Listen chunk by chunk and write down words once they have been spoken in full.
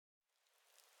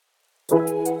Hey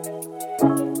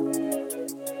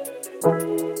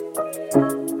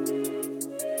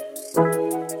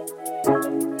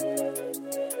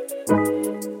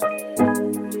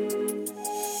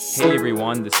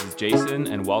everyone, this is Jason,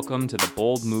 and welcome to the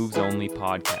Bold Moves Only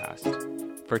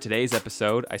podcast. For today's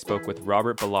episode, I spoke with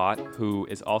Robert Bilott, who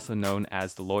is also known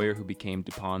as the lawyer who became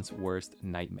DuPont's worst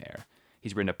nightmare.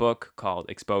 He's written a book called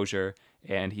Exposure,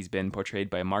 and he's been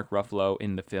portrayed by Mark Ruffalo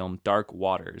in the film Dark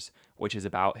Waters, which is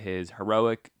about his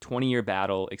heroic 20-year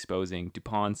battle exposing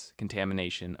DuPont's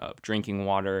contamination of drinking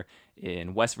water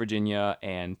in West Virginia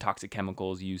and toxic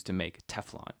chemicals used to make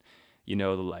Teflon. You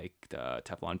know, like the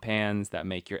Teflon pans that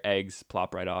make your eggs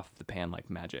plop right off the pan like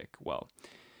magic. Well,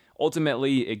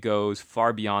 ultimately, it goes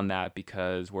far beyond that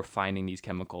because we're finding these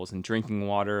chemicals in drinking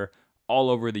water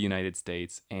all over the United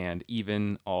States and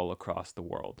even all across the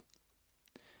world.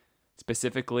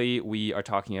 Specifically, we are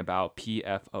talking about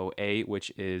PFOA, which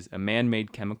is a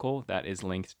man-made chemical that is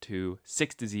linked to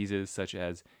 6 diseases such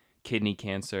as kidney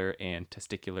cancer and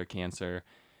testicular cancer.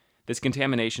 This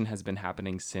contamination has been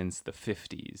happening since the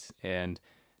 50s, and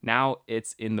now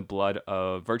it's in the blood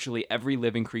of virtually every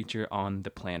living creature on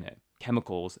the planet.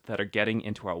 Chemicals that are getting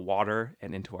into our water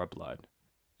and into our blood.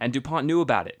 And DuPont knew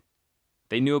about it.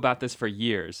 They knew about this for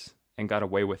years and got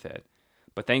away with it.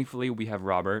 But thankfully, we have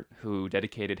Robert, who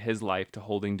dedicated his life to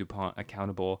holding DuPont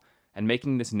accountable and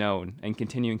making this known and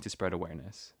continuing to spread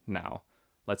awareness. Now,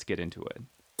 let's get into it.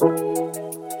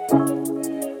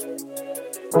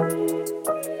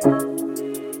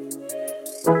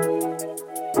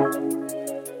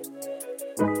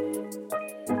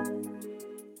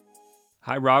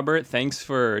 Hi, Robert. Thanks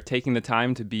for taking the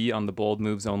time to be on the Bold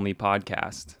Moves Only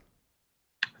podcast.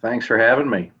 Thanks for having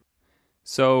me.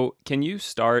 So, can you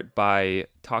start by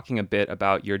talking a bit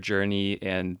about your journey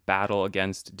and battle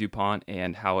against DuPont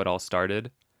and how it all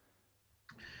started?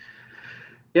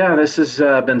 Yeah, this has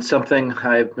been something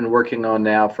I've been working on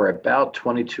now for about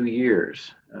 22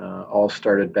 years. All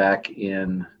started back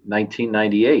in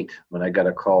 1998 when I got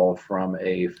a call from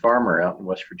a farmer out in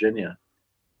West Virginia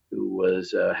who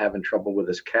was having trouble with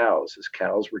his cows. His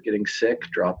cows were getting sick,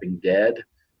 dropping dead,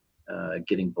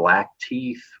 getting black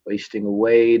teeth, wasting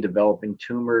away, developing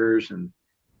tumors. And,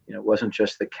 it wasn't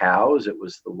just the cows, it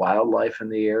was the wildlife in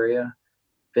the area,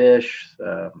 fish,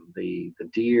 the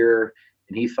deer.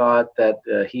 And he thought that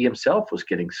he himself was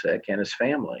getting sick and his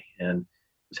family and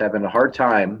was having a hard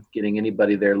time getting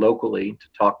anybody there locally to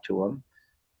talk to him.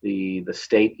 The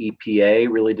state EPA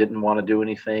really didn't want to do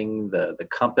anything. The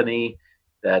company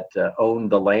that owned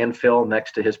the landfill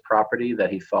next to his property that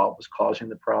he thought was causing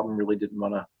the problem really didn't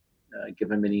want to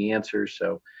give him any answers.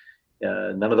 So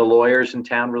none of the lawyers in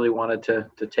town really wanted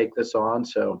to take this on.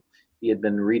 So he had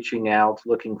been reaching out,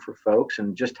 looking for folks,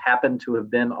 and just happened to have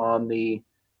been on the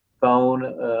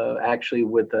phone actually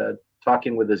with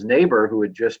talking with his neighbor who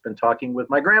had just been talking with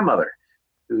my grandmother,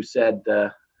 who said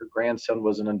her grandson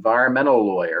was an environmental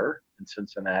lawyer in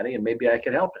Cincinnati and maybe I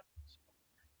could help him.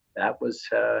 That was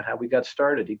how we got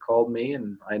started. He called me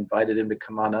and I invited him to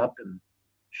come on up and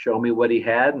show me what he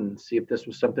had and see if this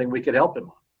was something we could help him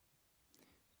on.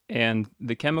 And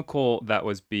the chemical that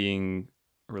was being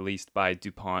released by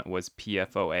DuPont was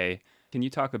PFOA. Can you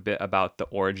talk a bit about the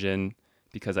origin?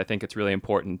 Because I think it's really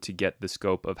important to get the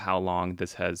scope of how long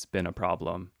this has been a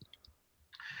problem.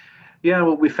 Yeah,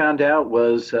 what we found out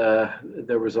was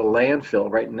there was a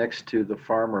landfill right next to the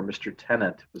farmer, Mr.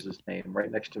 Tennant was his name, right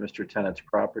next to Mr. Tennant's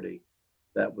property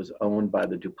that was owned by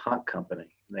the DuPont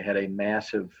company. And they had a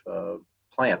massive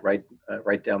plant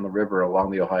right down the river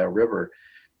along the Ohio River.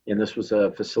 And this was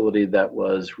a facility that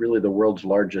was really the world's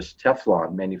largest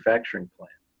Teflon manufacturing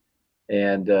plant.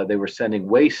 And they were sending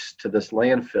waste to this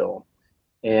landfill.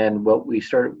 And what we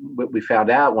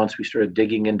found out once we started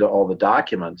digging into all the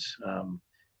documents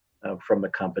from the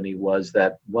company was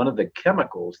that one of the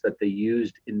chemicals that they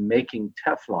used in making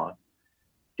Teflon,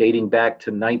 dating back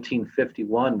to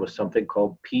 1951, was something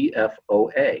called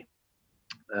PFOA.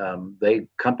 The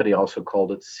company also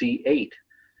called it C8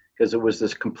 because it was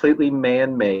this completely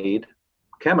man-made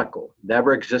chemical,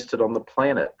 never existed on the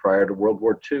planet prior to World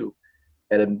War II.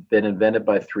 It had been invented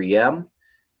by 3M,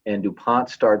 and DuPont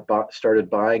started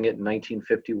buying it in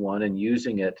 1951 and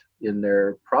using it in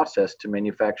their process to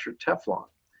manufacture Teflon.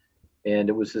 And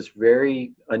it was this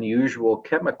very unusual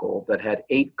chemical that had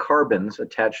 8 carbons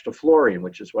attached to fluorine,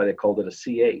 which is why they called it a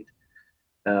C8,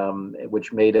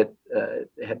 which made it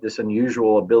had this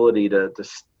unusual ability to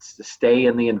stay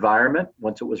in the environment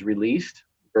once it was released,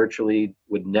 virtually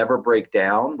would never break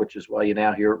down, which is why you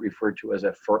now hear it referred to as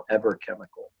a forever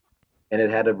chemical. And it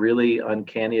had a really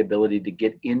uncanny ability to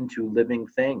get into living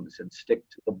things and stick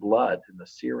to the blood and the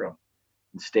serum.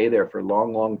 and stay there for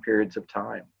long, long periods of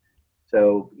time.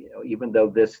 So, even though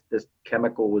this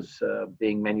chemical was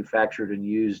being manufactured and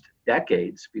used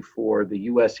decades before the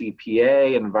U.S.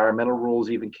 EPA and environmental rules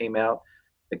even came out,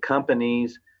 the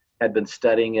companies had been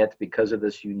studying it because of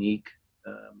this unique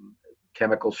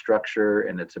chemical structure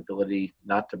and its ability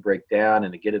not to break down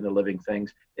and to get into living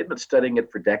things. They'd been studying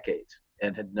it for decades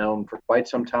and had known for quite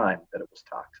some time that it was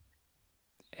toxic.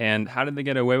 And how did they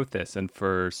get away with this and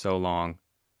for so long?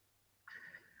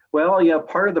 Well, yeah,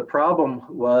 part of the problem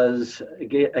was,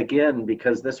 again,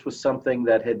 because this was something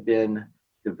that had been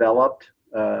developed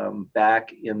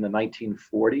back in the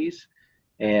 1940s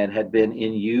and had been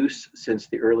in use since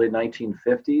the early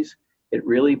 1950s. It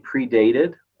really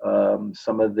predated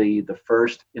some of the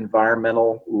first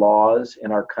environmental laws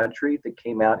in our country that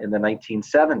came out in the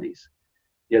 1970s.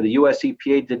 The US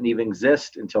EPA didn't even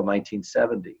exist until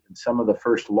 1970, and some of the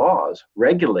first laws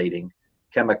regulating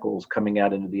chemicals coming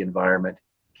out into the environment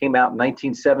came out in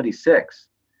 1976.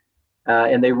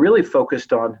 And they really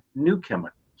focused on new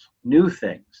chemicals, new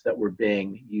things that were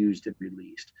being used and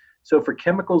released. So for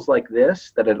chemicals like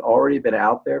this that had already been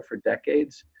out there for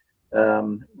decades,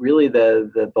 really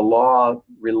the law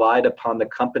relied upon the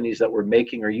companies that were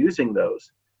making or using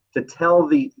those to tell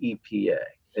the EPA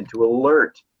and to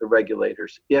alert the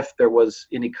regulators if there was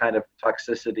any kind of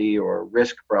toxicity or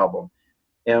risk problem.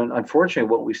 And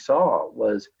unfortunately, what we saw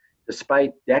was,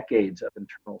 despite decades of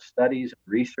internal studies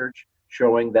and research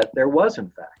showing that there was, in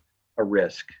fact, a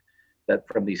risk that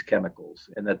from these chemicals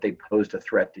and that they posed a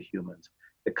threat to humans,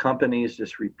 the companies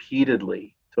just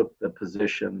repeatedly took the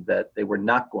position that they were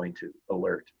not going to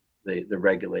alert the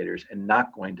regulators and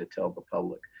not going to tell the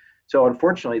public. So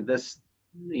unfortunately,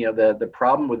 the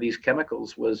problem with these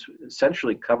chemicals was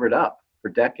essentially covered up for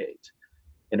decades.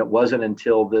 And it wasn't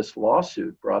until this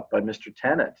lawsuit brought by Mr.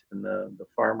 Tennant and the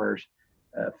farmers'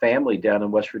 family down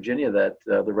in West Virginia that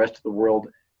the rest of the world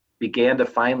began to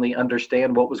finally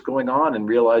understand what was going on and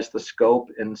realize the scope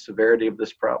and severity of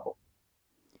this problem.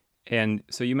 And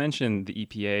so you mentioned the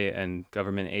EPA and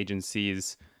government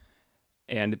agencies,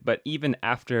 but even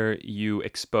after you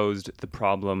exposed the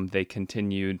problem, they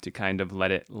continued to kind of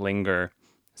let it linger.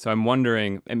 So I'm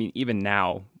wondering, I mean, even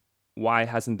now, why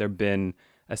hasn't there been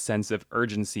a sense of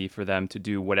urgency for them to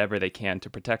do whatever they can to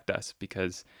protect us?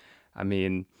 Because, I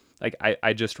mean, like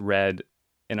I just read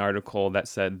an article that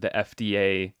said the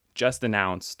FDA just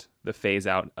announced the phase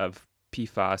out of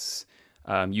PFAS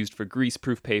used for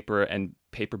grease-proof paper and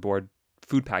paperboard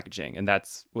food packaging, and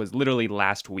was literally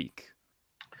last week.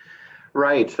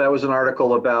 Right. That was an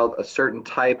article about a certain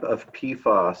type of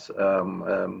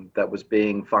PFAS that was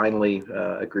being finally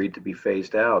agreed to be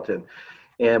phased out.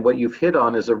 And what you've hit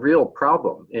on is a real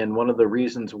problem. And one of the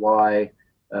reasons why,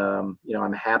 I'm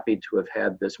happy to have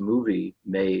had this movie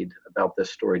made about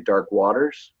this story, Dark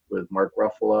Waters, with Mark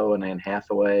Ruffalo and Anne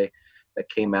Hathaway, that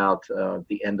came out at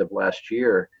the end of last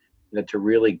year, to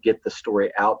really get the story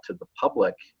out to the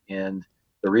public. And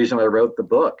the reason I wrote the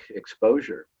book,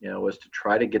 Exposure, was to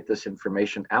try to get this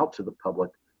information out to the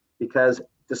public, because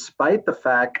despite the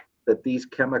fact that these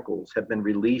chemicals have been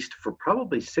released for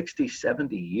probably 60,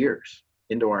 70 years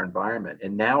into our environment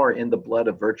and now are in the blood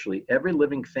of virtually every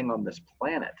living thing on this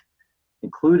planet,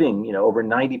 including, over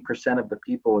 90% of the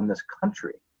people in this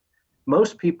country,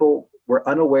 most people were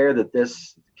unaware that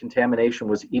this contamination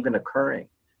was even occurring,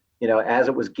 as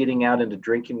it was getting out into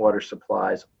drinking water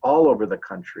supplies all over the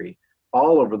country,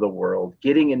 all over the world,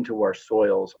 getting into our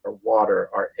soils, our water,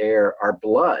 our air, our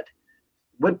blood,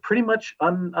 went pretty much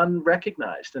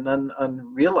unrecognized and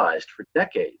unrealized for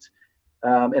decades.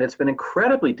 And it's been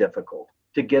incredibly difficult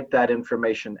to get that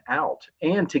information out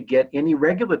and to get any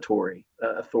regulatory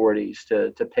authorities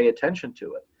to pay attention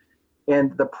to it.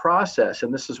 And the process,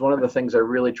 and this is one of the things I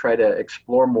really try to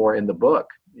explore more in the book,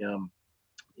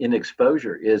 in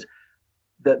Exposure, is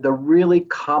that the really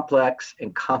complex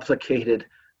and complicated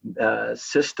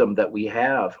system that we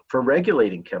have for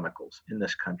regulating chemicals in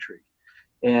this country,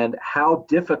 and how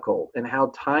difficult and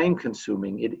how time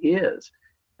consuming it is.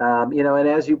 And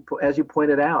as you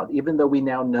pointed out, even though we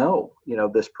now know,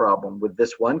 this problem with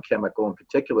this one chemical in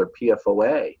particular,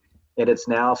 PFOA, and it's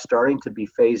now starting to be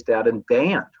phased out and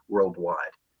banned worldwide,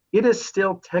 it is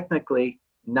still technically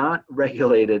not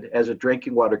regulated as a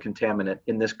drinking water contaminant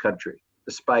in this country,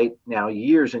 despite now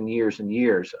years and years and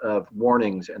years of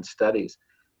warnings and studies.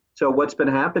 So what's been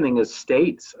happening is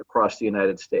states across the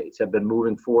United States have been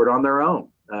moving forward on their own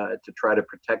to try to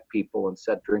protect people and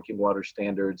set drinking water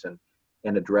standards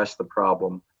and address the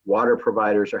problem. Water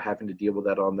providers are having to deal with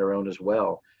that on their own as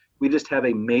well. We just have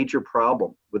a major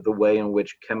problem with the way in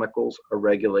which chemicals are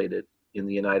regulated in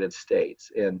the United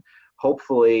States. And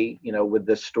hopefully, with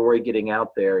this story getting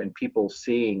out there and people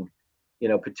seeing,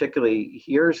 particularly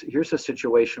here's a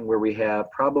situation where we have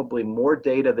probably more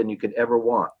data than you could ever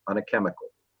want on a chemical.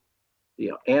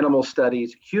 Animal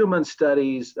studies, human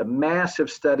studies, a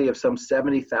massive study of some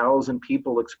 70,000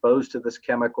 people exposed to this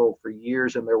chemical for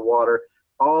years in their water,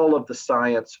 all of the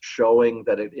science showing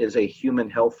that it is a human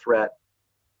health threat.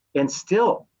 And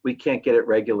still, we can't get it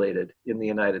regulated in the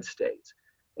United States.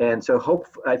 And so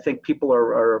I think people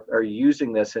are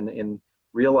using this in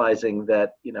realizing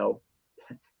that,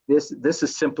 this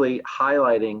is simply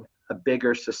highlighting a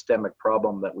bigger systemic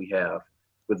problem that we have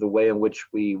with the way in which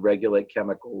we regulate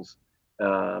chemicals,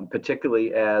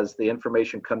 particularly as the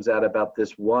information comes out about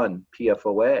this one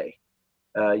PFOA.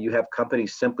 You have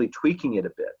companies simply tweaking it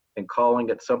a bit and calling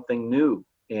it something new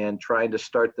and trying to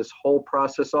start this whole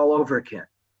process all over again.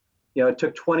 It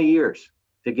took 20 years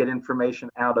to get information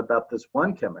out about this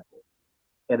one chemical.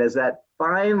 And as that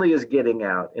finally is getting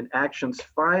out and actions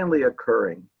finally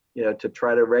occurring, to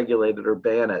try to regulate it or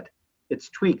ban it, it's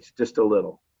tweaked just a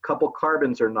little. A couple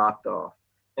carbons are knocked off,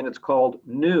 and it's called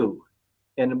new.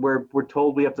 And we're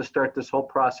told we have to start this whole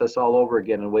process all over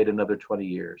again and wait another 20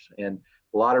 years. And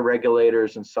a lot of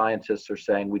regulators and scientists are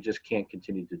saying we just can't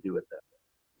continue to do it that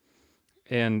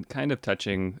way. And kind of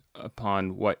touching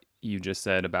upon what you just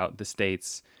said about the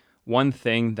states, one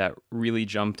thing that really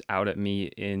jumped out at me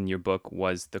in your book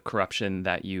was the corruption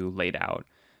that you laid out.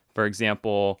 For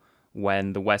example,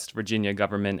 when the West Virginia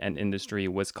government and industry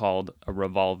was called a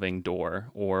revolving door,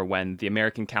 or when the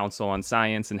American Council on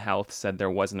Science and Health said there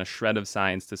wasn't a shred of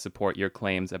science to support your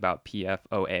claims about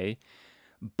PFOA,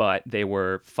 but they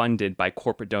were funded by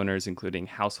corporate donors, including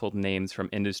household names from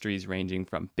industries ranging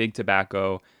from big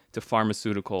tobacco to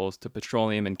pharmaceuticals to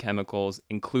petroleum and chemicals,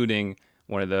 including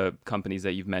one of the companies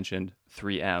that you've mentioned,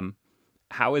 3M.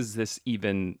 How is this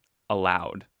even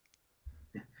allowed?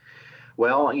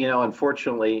 Well,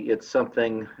 unfortunately, it's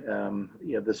something,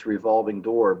 this revolving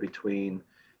door between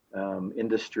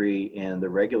industry and the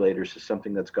regulators is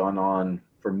something that's gone on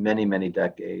for many, many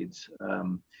decades.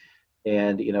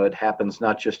 And, it happens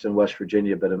not just in West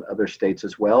Virginia, but in other states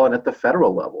as well, and at the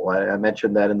federal level. I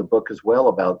mentioned that in the book as well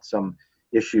about some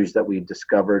issues that we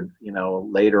discovered,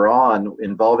 later on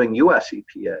involving US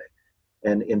EPA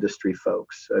and industry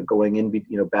folks going in,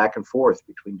 back and forth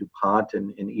between DuPont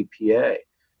and EPA.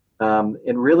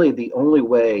 And really the only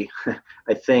way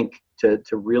I think to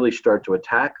really start to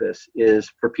attack this is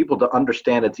for people to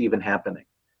understand it's even happening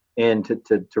and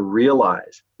to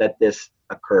realize that this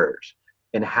occurs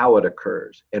and how it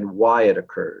occurs and why it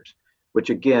occurs, which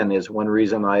again is one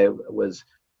reason I was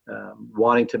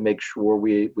wanting to make sure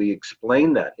we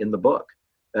explain that in the book,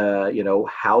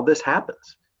 how this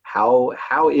happens.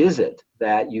 How is it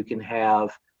that you can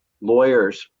have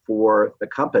lawyers for the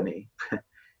company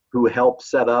who help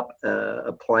set up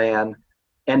a plan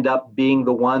end up being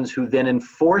the ones who then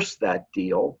enforce that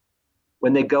deal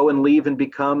when they go and leave and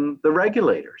become the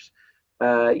regulators?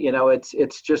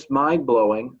 It's just mind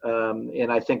blowing,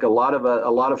 and I think a lot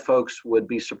of folks would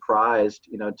be surprised,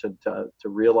 to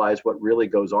realize what really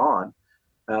goes on.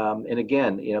 And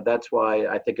again, that's why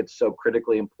I think it's so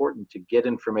critically important to get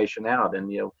information out,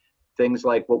 and things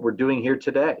like what we're doing here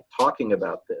today, talking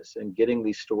about this and getting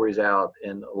these stories out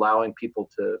and allowing people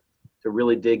to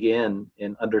really dig in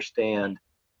and understand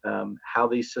how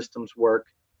these systems work,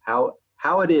 how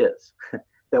it is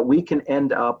that we can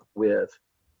end up with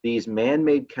these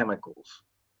man-made chemicals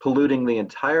polluting the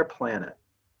entire planet,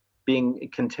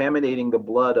 contaminating the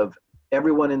blood of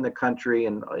everyone in the country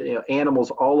and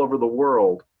animals all over the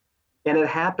world. And it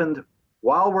happened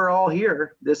while we're all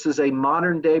here. This is a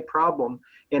modern day problem,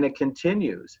 and it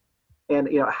continues. And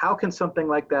how can something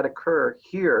like that occur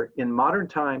here in modern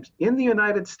times in the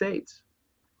United States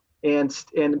and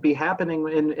be happening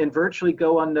and virtually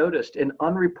go unnoticed and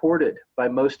unreported by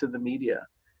most of the media?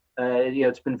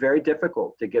 It's been very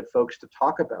difficult to get folks to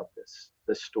talk about this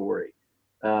story.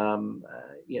 And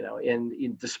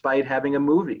despite having a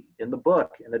movie in the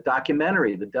book and a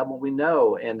documentary, The Devil We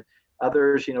Know, and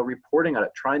others, reporting on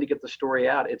it, trying to get the story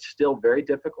out, it's still very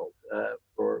difficult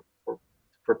for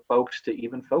folks to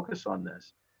even focus on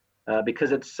this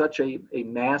because it's such a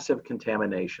massive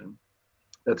contamination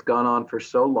that's gone on for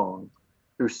so long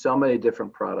through so many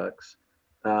different products.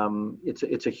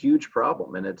 It's a huge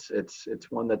problem, and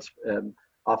it's one that's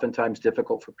oftentimes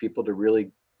difficult for people to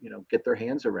really get their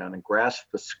hands around and grasp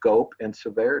the scope and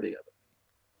severity of it.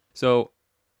 So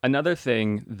another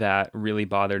thing that really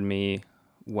bothered me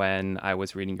when I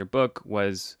was reading your book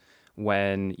was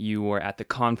when you were at the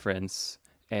conference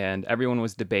and everyone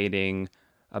was debating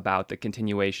about the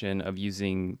continuation of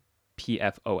using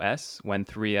PFOS when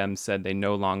 3M said they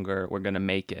no longer were going to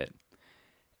make it.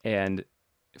 And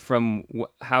from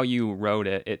how you wrote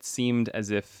it, it seemed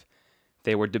as if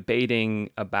they were debating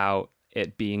about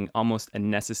it being almost a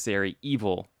necessary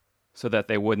evil so that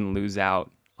they wouldn't lose out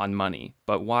on money.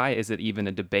 But why is it even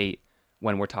a debate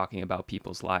when we're talking about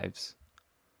people's lives?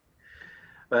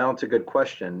 Well, it's a good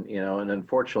question, and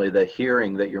unfortunately, the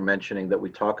hearing that you're mentioning that we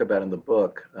talk about in the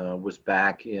book was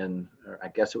back in, I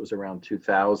guess it was around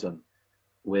 2000,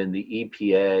 when the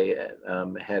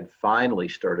EPA had finally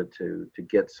started to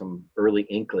get some early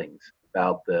inklings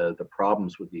about the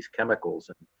problems with these chemicals.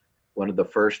 And one of the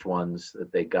first ones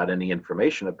that they got any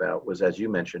information about was, as you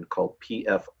mentioned, called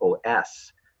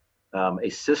PFOS, a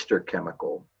sister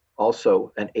chemical,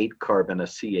 also an 8-carbon, a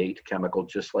C8 chemical,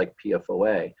 just like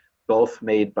PFOA, both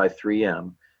made by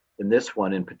 3M. And this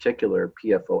one in particular,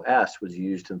 PFOS, was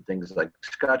used in things like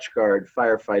Scotchgard,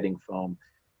 firefighting foam.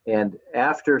 And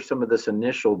after some of this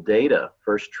initial data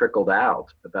first trickled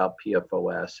out about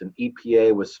PFOS, and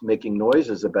EPA was making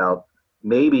noises about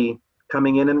maybe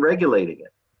coming in and regulating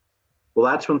it. Well,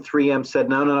 that's when 3M said,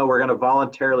 no, no, no, we're going to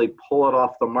voluntarily pull it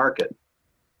off the market.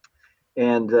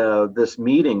 And this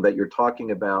meeting that you're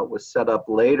talking about was set up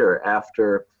later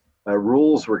after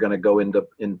rules were going to go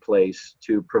in place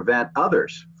to prevent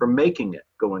others from making it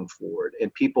going forward.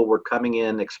 And people were coming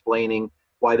in explaining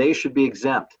why they should be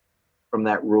exempt from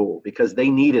that rule because they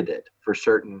needed it for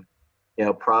certain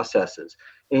processes.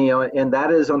 And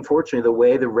that is unfortunately the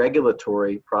way the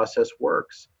regulatory process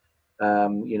works.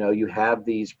 You have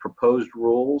these proposed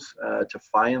rules to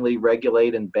finally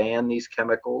regulate and ban these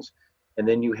chemicals. And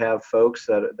then you have folks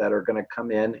that are going to come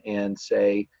in and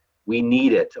say, we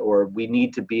need it, or we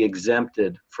need to be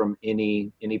exempted from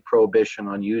any prohibition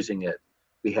on using it.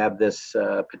 We have this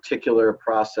particular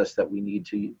process that we need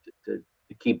to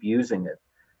keep using it.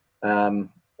 And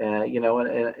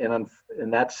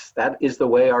that is the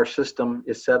way our system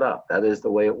is set up. That is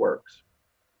the way it works.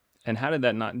 And how did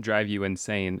that not drive you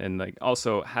insane? And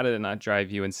also, how did it not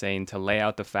drive you insane to lay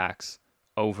out the facts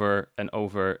over and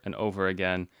over and over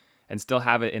again and still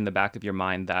have it in the back of your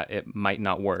mind that it might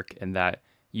not work and that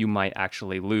you might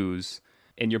actually lose?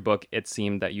 In your book, it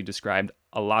seemed that you described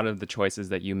a lot of the choices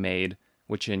that you made,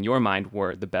 which in your mind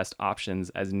were the best options,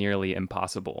 as nearly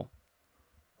impossible.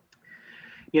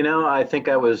 I think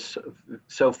I was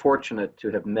so fortunate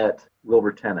to have met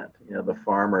Wilbur Tennant, the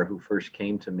farmer who first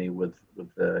came to me with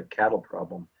the cattle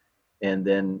problem. And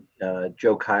then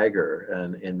Joe Kiger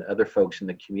and other folks in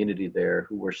the community there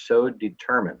who were so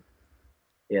determined,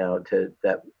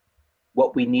 that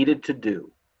what we needed to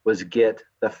do was get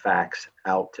the facts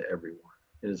out to everyone.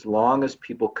 And as long as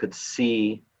people could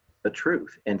see the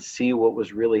truth and see what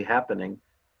was really happening,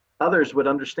 others would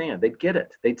understand. They'd get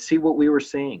it. They'd see what we were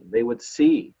seeing. They would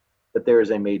see that there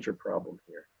is a major problem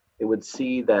here. They would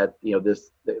see that the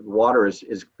water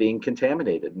is being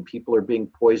contaminated and people are being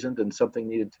poisoned and something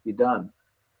needed to be done.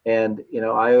 And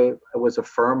I was a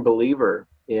firm believer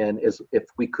in if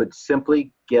we could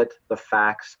simply get the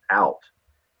facts out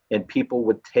and people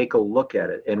would take a look at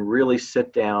it and really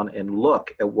sit down and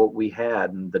look at what we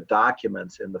had and the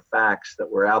documents and the facts that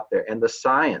were out there and the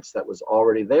science that was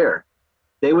already there,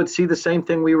 they would see the same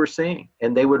thing we were seeing,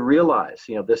 and they would realize,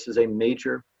 this is a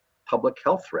major public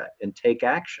health threat and take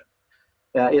action.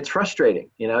 It's frustrating.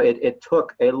 It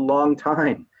took a long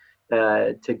time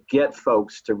to get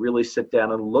folks to really sit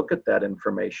down and look at that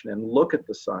information and look at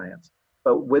the science.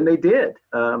 But when they did,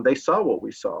 they saw what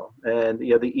we saw. And,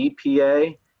 the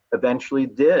EPA eventually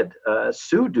did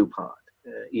sue DuPont,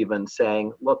 even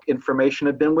saying, look, information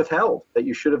had been withheld that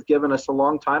you should have given us a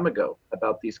long time ago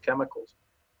about these chemicals.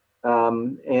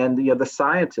 And the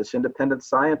scientists, independent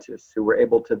scientists who were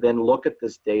able to then look at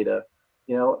this data,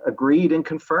 agreed and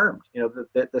confirmed,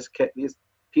 that this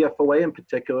PFOA in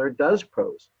particular does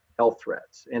pose health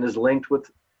threats and is linked with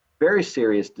very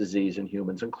serious disease in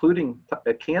humans, including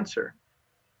cancer.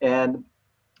 And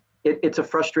it's a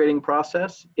frustrating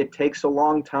process. It takes a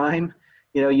long time.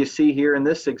 You see here in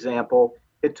this example,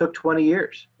 it took 20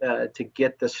 years to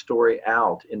get this story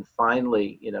out and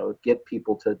finally, get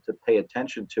people to pay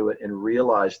attention to it and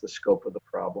realize the scope of the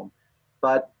problem.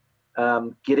 But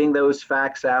getting those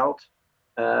facts out,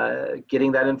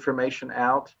 getting that information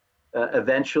out,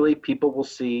 eventually people will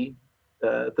see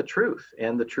the truth,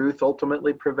 and the truth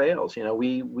ultimately prevails.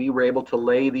 We were able to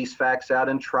lay these facts out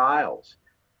in trials,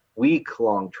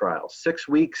 week-long trials, 6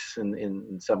 weeks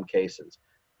in some cases,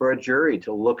 for a jury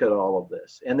to look at all of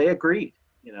this, and they agreed.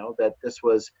 That this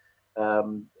was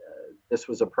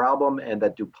a problem and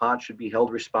that DuPont should be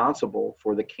held responsible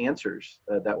for the cancers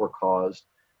that were caused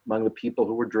among the people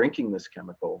who were drinking this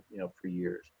chemical, for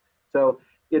years. So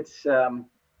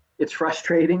it's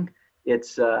frustrating.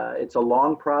 it's a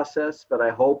long process, but I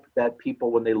hope that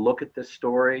people, when they look at this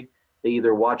story, they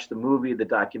either watch the movie, the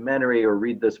documentary, or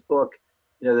read this book,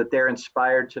 that they're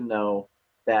inspired to know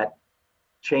that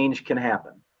change can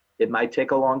happen. It might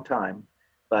take a long time,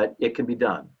 but it can be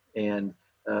done. And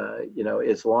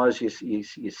as long as you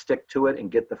stick to it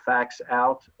and get the facts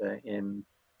out and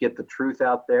get the truth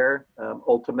out there,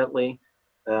 ultimately,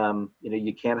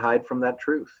 you can't hide from that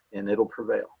truth, and it'll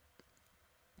prevail.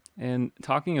 And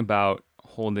talking about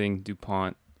holding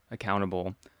DuPont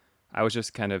accountable, I was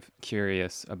just kind of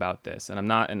curious about this. And I'm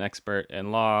not an expert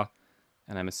in law,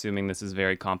 and I'm assuming this is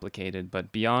very complicated,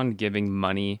 but beyond giving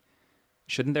money,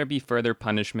 shouldn't there be further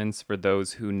punishments for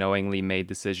those who knowingly made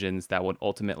decisions that would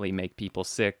ultimately make people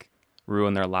sick,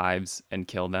 ruin their lives, and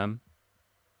kill them?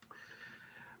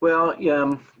 Well,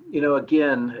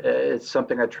 again, it's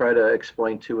something I try to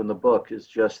explain to in the book is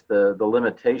just the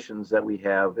limitations that we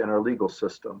have in our legal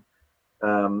system.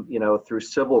 Through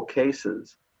civil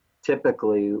cases,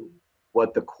 typically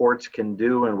what the courts can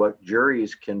do and what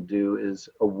juries can do is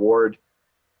award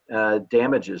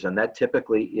damages, and that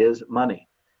typically is money.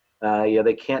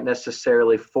 They can't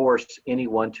necessarily force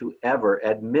anyone to ever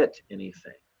admit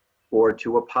anything or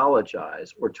to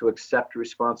apologize or to accept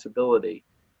responsibility.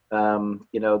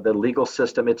 The legal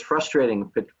system, it's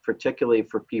frustrating, particularly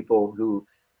for people who,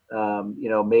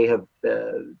 may have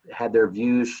had their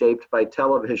views shaped by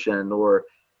television or,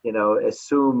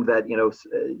 assume that,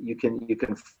 you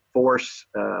can force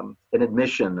an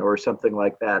admission or something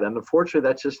like that. And unfortunately,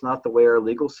 that's just not the way our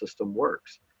legal system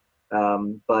works.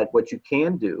 But what you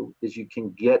can do is you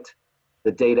can get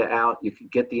the data out, you can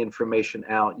get the information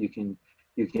out, you can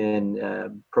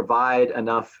provide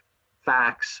enough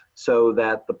facts so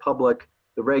that the public,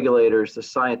 the regulators, the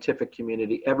scientific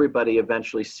community, everybody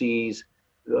eventually sees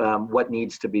what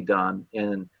needs to be done,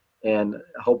 and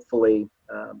hopefully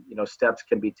steps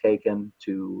can be taken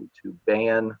to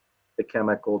ban the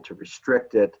chemical, to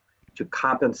restrict it, to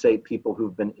compensate people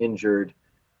who've been injured.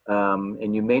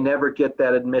 And you may never get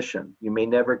that admission, you may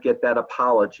never get that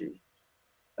apology,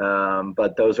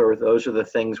 but those are the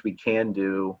things we can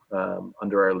do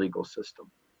under our legal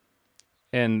system.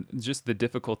 And just the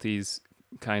difficulties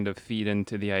kind of feed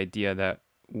into the idea that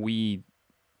we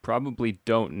probably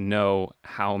don't know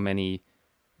how many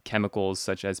chemicals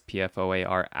such as PFOA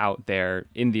are out there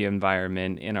in the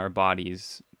environment, in our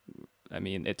bodies. I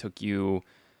mean, it took you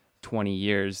 20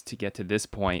 years to get to this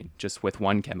point just with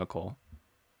one chemical.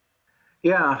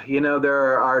 Yeah,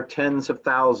 there are tens of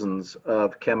thousands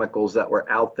of chemicals that were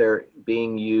out there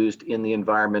being used in the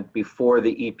environment before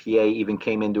the EPA even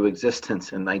came into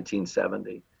existence in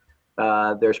 1970.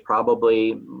 There's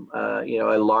probably,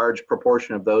 a large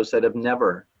proportion of those that have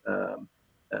never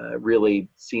really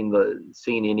seen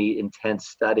any intense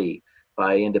study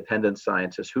by independent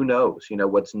scientists. Who knows,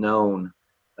 what's known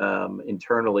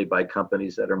internally by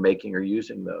companies that are making or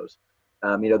using those.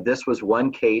 This was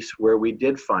one case where we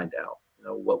did find out,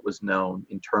 what was known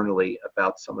internally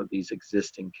about some of these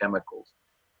existing chemicals.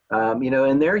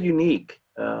 And they're unique.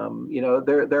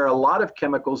 There are a lot of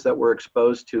chemicals that we're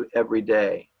exposed to every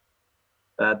day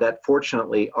that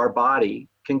fortunately our body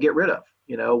can get rid of.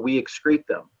 We excrete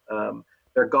them.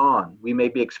 They're gone. We may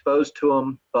be exposed to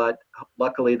them, but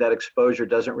luckily that exposure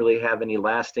doesn't really have any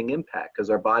lasting impact because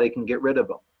our body can get rid of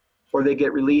them. Or they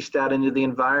get released out into the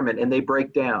environment and they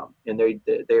break down and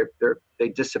they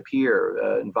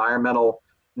disappear. Environmental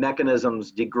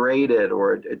mechanisms degrade it,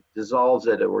 or it dissolves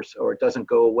it, or it doesn't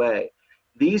go away.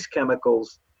 These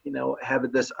chemicals, have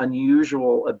this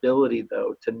unusual ability,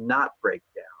 though, to not break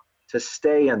down, to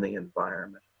stay in the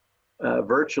environment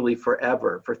virtually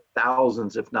forever, for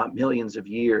thousands, if not millions of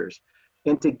years,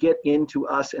 and to get into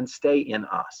us and stay in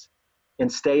us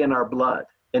and stay in our blood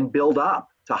and build up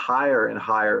to higher and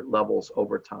higher levels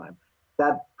over time.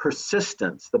 That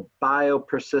persistence, the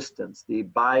biopersistence, the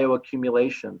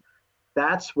bioaccumulation,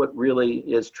 that's what really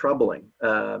is troubling.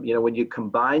 When you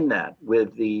combine that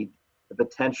with the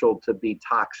potential to be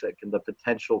toxic and the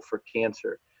potential for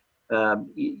cancer,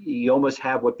 you almost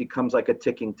have what becomes like a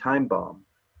ticking time bomb.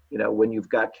 When you've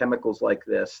got chemicals like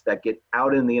this that get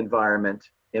out in the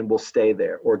environment and will stay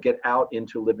there, or get out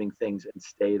into living things and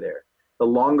stay there. The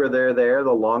longer they're there,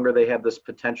 the longer they have this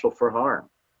potential for harm.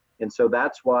 And so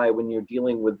that's why when you're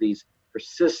dealing with these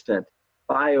persistent,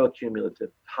 bioaccumulative,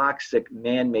 toxic,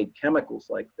 man-made chemicals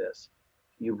like this,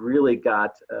 you've really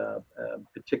got a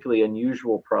particularly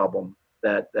unusual problem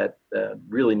that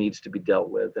really needs to be dealt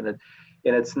with. And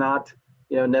it's not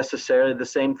necessarily the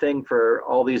same thing for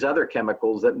all these other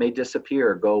chemicals that may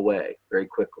disappear or go away very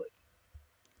quickly.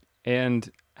 And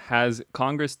has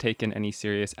Congress taken any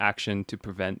serious action to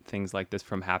prevent things like this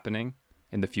from happening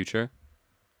in the future?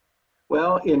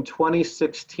 Well, in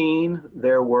 2016,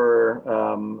 there were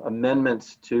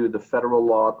amendments to the federal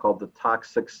law called the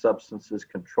Toxic Substances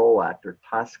Control Act, or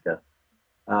TSCA.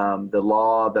 The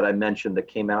law that I mentioned that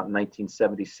came out in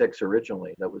 1976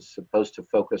 originally, that was supposed to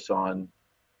focus on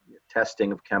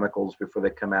testing of chemicals before they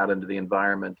come out into the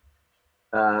environment.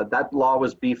 That law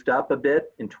was beefed up a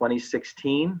bit in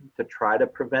 2016 to try to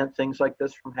prevent things like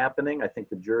this from happening. I think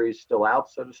the jury's still out,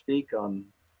 so to speak, on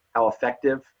how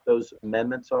effective those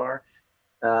amendments are.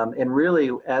 And really,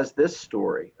 as this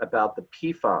story about the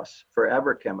PFAS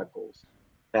forever chemicals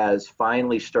has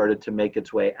finally started to make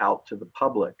its way out to the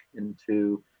public,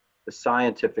 into the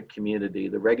scientific community,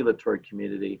 the regulatory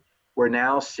community, we're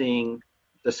now seeing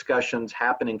discussions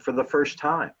happening for the first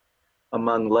time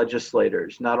among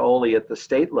legislators, not only at the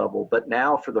state level, but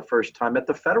now for the first time at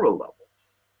the federal level,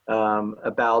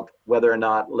 about whether or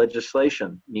not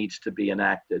legislation needs to be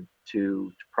enacted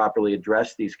to properly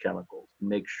address these chemicals and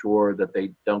make sure that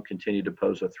they don't continue to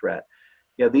pose a threat.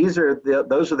 Yeah, those are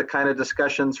the kind of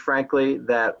discussions, frankly,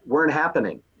 that weren't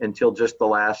happening until just the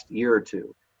last year or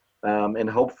two. And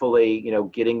hopefully,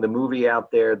 getting the movie out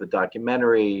there, the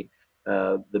documentary,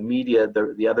 the media,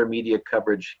 the other media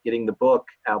coverage, getting the book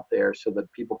out there so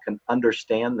that people can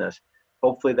understand this.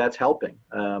 Hopefully, that's helping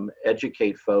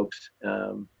educate folks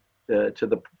to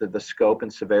the scope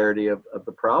and severity of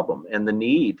the problem and the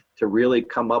need to really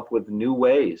come up with new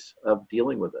ways of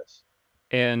dealing with this.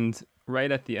 And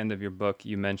right at the end of your book,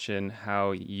 you mention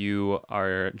how you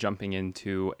are jumping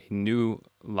into a new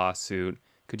lawsuit.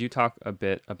 Could you talk a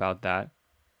bit about that?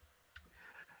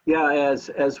 Yeah,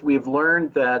 as we've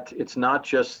learned that it's not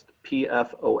just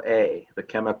PFOA, the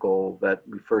chemical that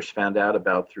we first found out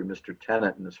about through Mr.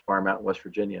 Tennant in this farm out in West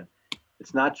Virginia.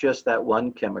 It's not just that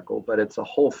one chemical, but it's a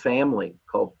whole family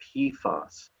called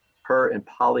PFAS, per and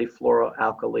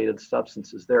polyfluoroalkylated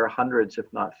substances. There are hundreds,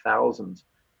 if not thousands,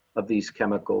 of these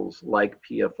chemicals like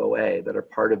PFOA that are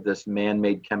part of this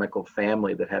man-made chemical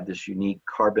family that have this unique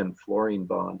carbon-fluorine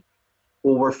bond.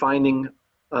 Well, we're finding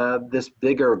this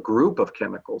bigger group of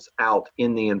chemicals out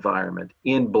in the environment,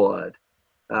 in blood.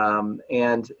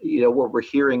 And what we're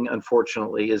hearing,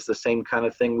 unfortunately, is the same kind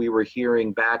of thing we were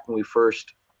hearing back when we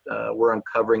first were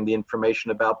uncovering the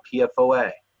information about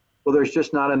PFOA. Well, there's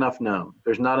just not enough known.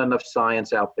 There's not enough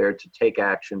science out there to take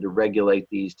action, to regulate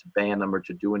these, to ban them, or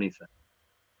to do anything.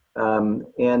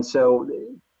 And so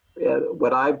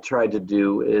what I've tried to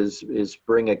do is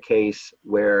bring a case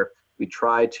where we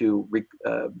try to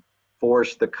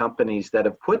force the companies that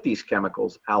have put these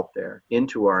chemicals out there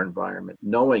into our environment,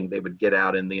 knowing they would get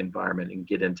out in the environment and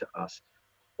get into us,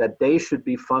 that they should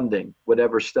be funding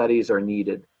whatever studies are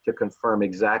needed to confirm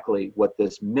exactly what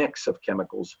this mix of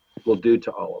chemicals will do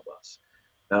to all of us.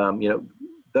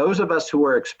 Those of us who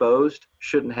are exposed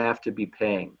shouldn't have to be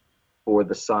paying for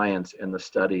the science and the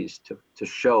studies to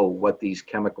show what these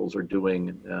chemicals are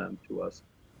doing to us.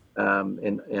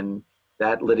 And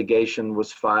that litigation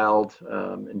was filed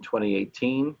in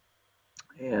 2018,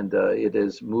 and it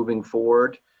is moving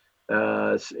forward.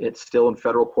 It's still in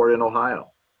federal court in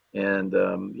Ohio. And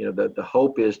the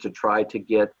hope is to try to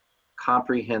get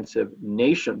comprehensive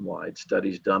nationwide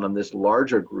studies done on this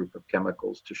larger group of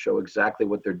chemicals to show exactly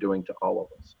what they're doing to all of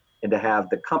us, and to have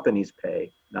the companies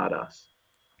pay, not us.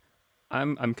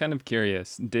 I'm kind of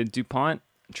curious. Did DuPont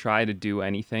try to do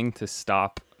anything to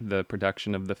stop the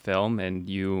production of the film and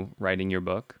you writing your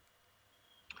book?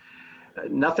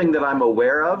 Nothing that I'm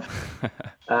aware of.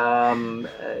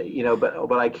 But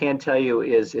what I can tell you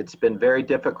is it's been very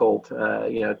difficult,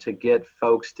 to get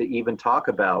folks to even talk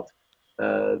about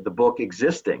the book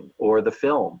existing, or the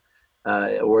film,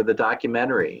 or the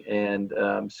documentary. And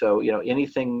so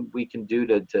anything we can do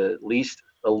to at least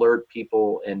alert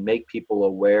people and make people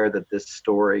aware that this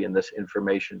story and this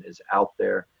information is out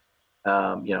there.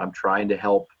 I'm trying to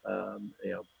help,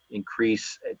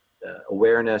 increase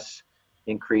awareness,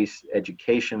 increase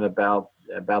education about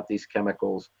these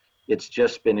chemicals. It's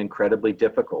just been incredibly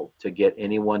difficult to get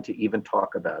anyone to even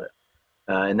talk about it.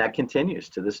 And that continues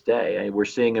to this day. We're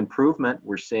seeing improvement.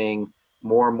 We're seeing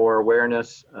more and more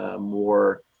awareness,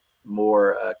 more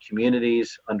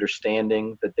communities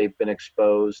understanding that they've been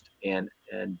exposed, and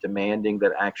demanding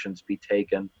that actions be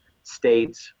taken.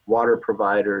 States, water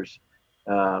providers,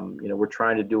 we're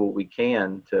trying to do what we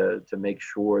can to make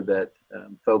sure that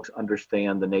folks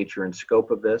understand the nature and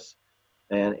scope of this,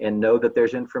 and know that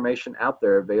there's information out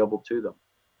there available to them.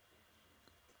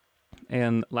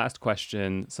 And last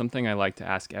question, something I like to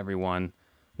ask everyone.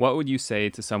 What would you say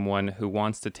to someone who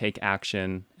wants to take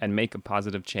action and make a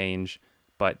positive change,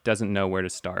 but doesn't know where to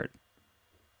start?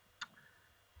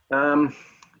 Do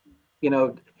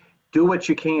what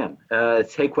you can.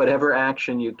 Take whatever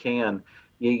action you can.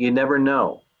 You never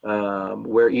know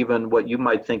where even what you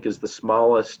might think is the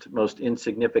smallest, most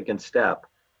insignificant step,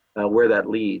 where that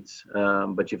leads.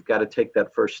 But you've got to take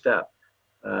that first step.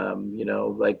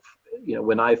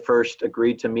 When I first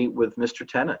agreed to meet with Mr.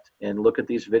 Tennant and look at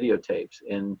these videotapes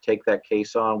and take that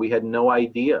case on, we had no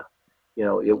idea,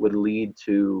 it would lead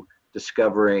to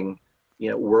discovering,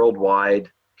 worldwide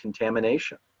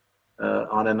contamination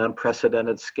on an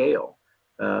unprecedented scale.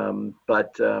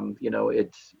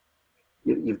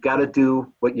 You've got to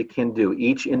do what you can do.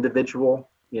 Each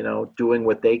individual, doing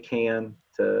what they can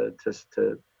to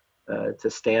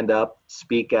stand up,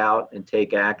 speak out, and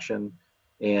take action,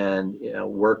 and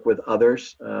work with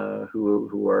others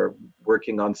who are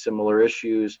working on similar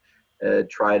issues.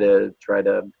 Try to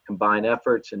combine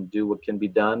efforts and do what can be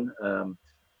done.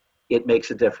 It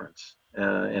makes a difference,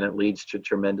 and it leads to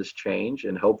tremendous change.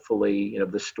 And hopefully,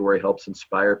 this story helps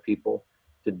inspire people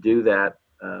to do that,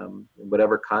 in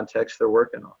whatever context they're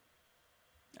working on.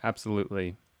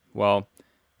 Absolutely. Well,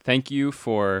 thank you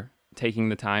for taking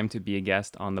the time to be a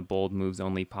guest on the Bold Moves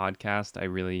Only podcast. I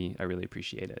really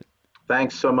appreciate it.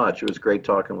 Thanks so much. It was great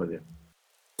talking with you.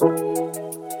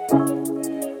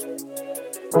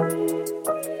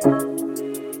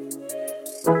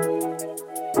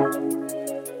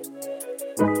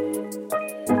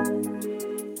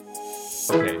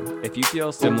 If you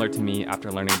feel similar to me after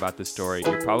learning about this story,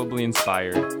 you're probably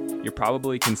inspired, you're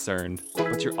probably concerned,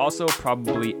 but you're also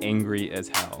probably angry as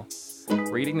hell.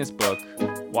 Reading this book,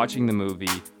 watching the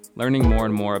movie, learning more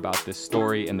and more about this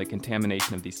story and the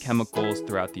contamination of these chemicals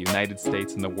throughout the United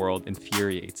States and the world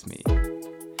infuriates me.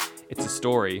 It's a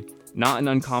story, not an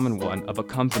uncommon one, of a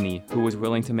company who was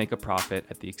willing to make a profit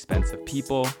at the expense of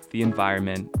people, the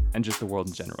environment, and just the world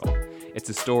in general. It's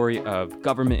a story of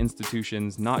government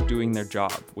institutions not doing their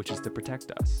job, which is to protect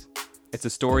us. It's a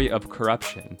story of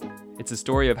corruption. It's a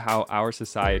story of how our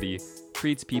society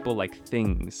treats people like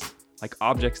things, like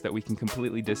objects that we can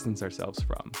completely distance ourselves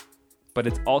from. But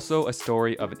it's also a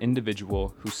story of an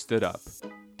individual who stood up,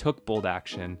 took bold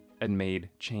action, and made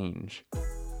change.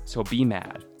 So be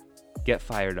mad, get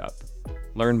fired up,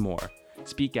 learn more,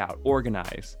 speak out,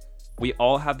 organize. We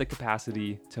all have the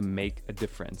capacity to make a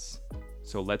difference.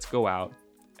 So let's go out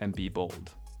and be bold.